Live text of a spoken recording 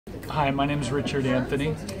Hi, my name is Richard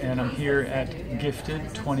Anthony, and I'm here at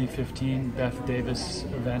Gifted 2015 Beth Davis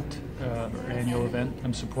event, annual event.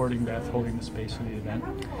 I'm supporting Beth, holding the space for the event.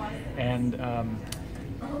 And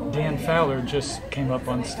Dan Fowler just came up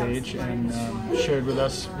on stage and shared with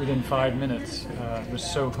us within 5 minutes. Was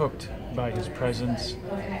so hooked by his presence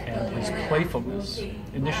and his playfulness.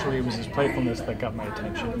 Initially, it was his playfulness that got my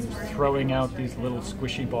attention. He was throwing out these little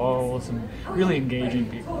squishy balls and really engaging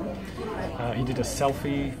people. He did a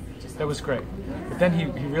selfie. That was great. But then he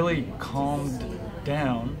really calmed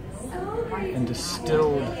down and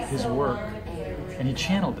distilled his work, and he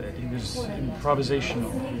channeled it. He was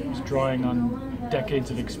improvisational. He was drawing on decades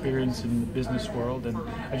of experience in the business world, and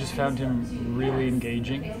I just found him really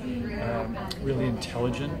engaging, really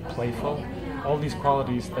intelligent, playful, all these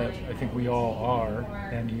qualities that I think we all are,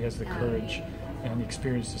 and he has the courage and the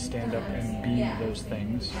experience to stand up and be those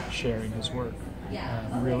things, sharing his work.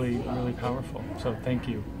 Really, really powerful. So thank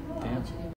you, Dan.